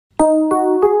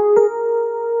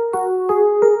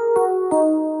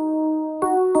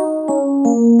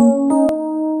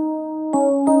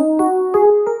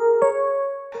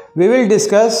we will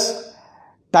discuss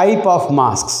type of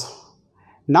masks.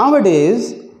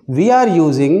 Nowadays, we are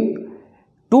using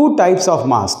two types of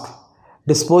mask,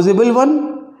 disposable one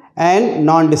and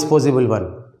non-disposable one.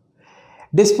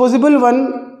 Disposable one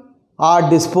are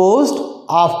disposed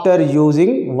after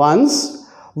using once,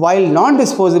 while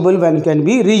non-disposable one can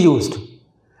be reused.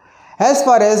 As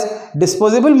far as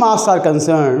disposable masks are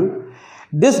concerned,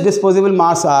 these disposable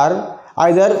masks are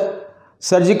either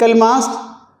surgical mask,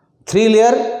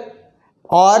 3-layer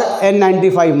or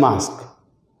N95 mask.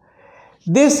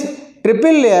 This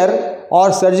triple layer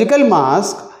or surgical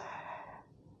mask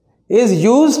is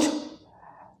used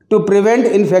to prevent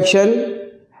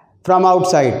infection from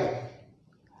outside.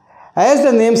 As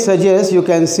the name suggests, you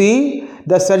can see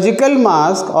the surgical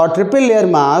mask or triple layer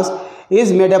mask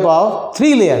is made up of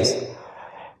 3 layers.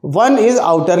 One is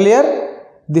outer layer,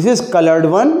 this is colored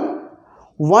one.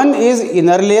 One is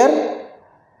inner layer,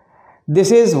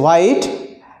 this is white,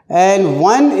 and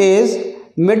one is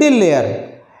middle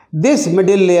layer. This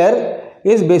middle layer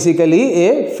is basically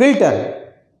a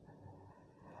filter.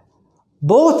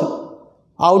 Both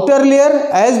outer layer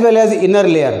as well as inner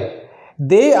layer,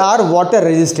 they are water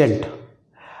resistant.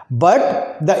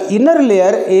 But the inner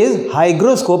layer is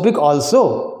hygroscopic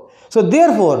also. So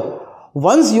therefore,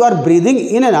 once you are breathing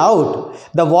in and out,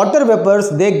 the water vapors,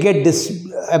 they get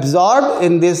absorbed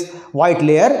in this white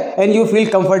layer and you feel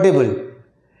comfortable.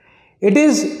 It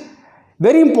is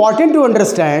very important to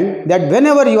understand that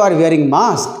whenever you are wearing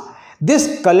mask,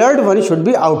 this colored one should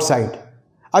be outside.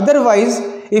 Otherwise,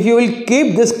 if you will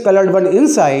keep this colored one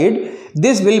inside,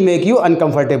 this will make you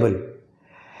uncomfortable.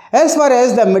 As far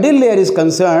as the middle layer is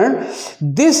concerned,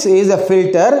 this is a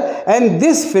filter, and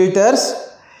this filters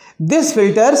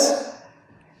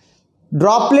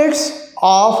droplets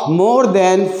of more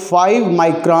than 5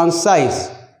 micron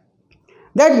size.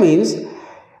 That means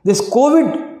this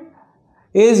COVID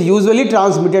is usually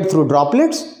transmitted through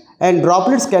droplets, and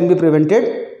droplets can be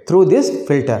prevented through this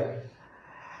filter.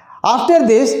 After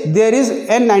this, there is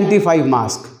N95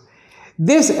 mask.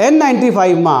 This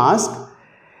N95 mask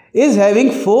is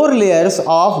having 4 layers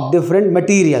of different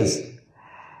materials,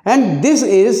 and this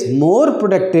is more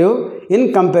protective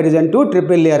in comparison to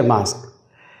triple layer mask.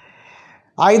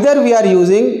 Either we are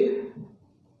using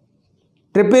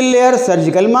triple layer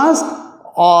surgical mask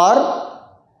or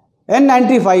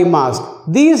N95 mask.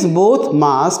 These both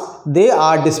masks, they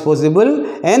are disposable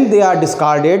and they are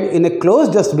discarded in a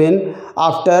closed dustbin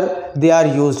after they are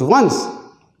used once.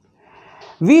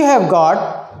 We have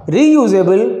got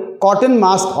reusable cotton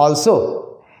mask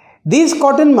also. These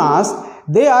cotton masks,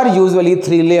 they are usually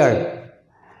 3-layered.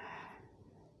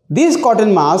 These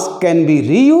cotton masks can be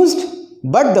reused,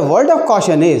 but the word of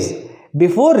caution is,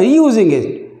 before reusing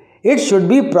it, it should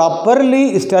be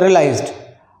properly sterilized.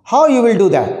 How you will do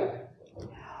that?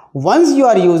 Once you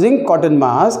are using cotton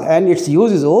mask and its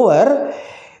use is over,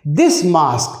 this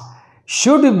mask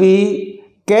should be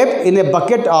kept in a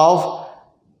bucket of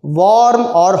warm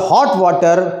or hot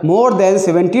water more than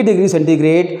 70 degrees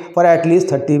centigrade for at least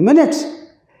 30 minutes.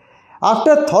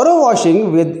 After thorough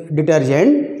washing with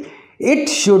detergent, it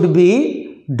should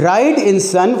be dried in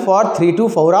sun for 3 to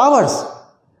 4 hours.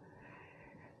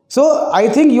 So I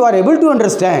think you are able to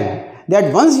understand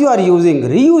that once you are using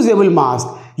reusable mask,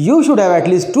 you should have at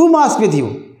least 2 masks with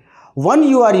you. One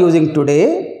you are using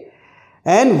today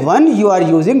and one you are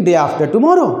using day after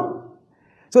tomorrow.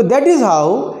 So that is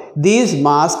how these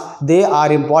masks, they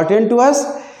are important to us.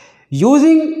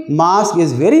 Using mask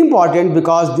is very important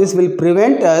because this will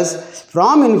prevent us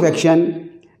from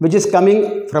infection which is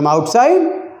coming from outside,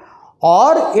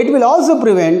 or it will also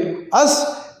prevent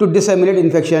us to disseminate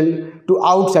infection to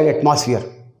outside atmosphere.